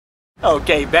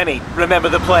Okay, Benny, remember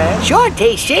the plan? Sure,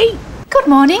 TC. Good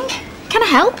morning. Can I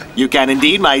help? You can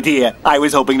indeed, my dear. I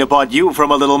was hoping to part you from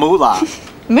a little moolah.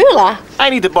 Moolah? I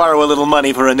need to borrow a little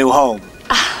money for a new home.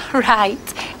 Right.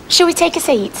 Shall we take a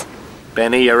seat?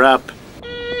 Benny, you're up.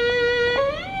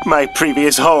 My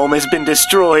previous home has been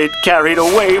destroyed, carried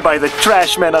away by the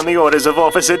trash men on the orders of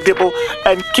Officer Dibble,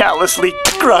 and callously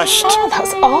crushed. Oh,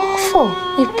 that's awful.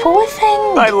 You poor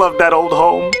thing. I love that old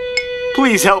home.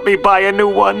 Please help me buy a new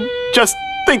one. Just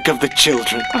think of the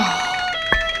children.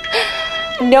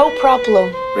 No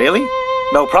problem. Really?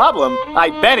 No problem.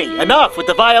 Benny, enough with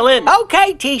the violin.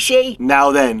 Okay, TC.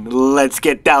 Now then, let's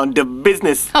get down to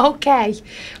business. Okay.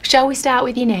 Shall we start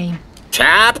with your name?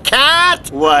 Top Cat.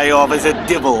 Why, Officer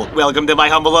Dibble, welcome to my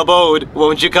humble abode.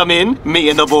 Won't you come in? Me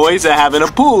and the boys are having a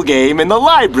pool game in the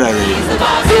library. He's the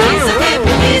boss, he's the hip,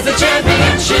 he's the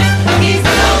championship, he's the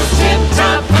most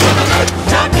tip-top,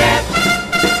 Top Cat.